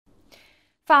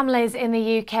Families in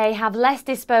the UK have less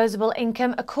disposable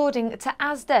income according to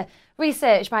Asda.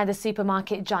 Research by the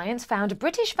supermarket giant found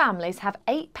British families have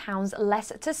 £8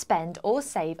 less to spend or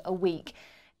save a week.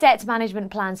 Debt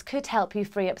management plans could help you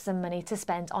free up some money to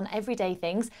spend on everyday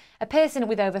things. A person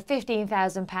with over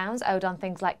 £15,000 owed on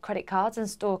things like credit cards and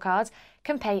store cards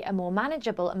can pay a more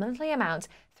manageable monthly amount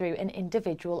through an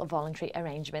individual voluntary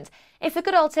arrangement. It's a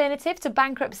good alternative to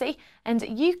bankruptcy, and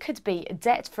you could be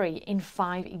debt-free in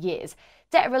 5 years.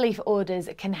 Debt relief orders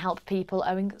can help people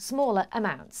owing smaller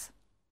amounts.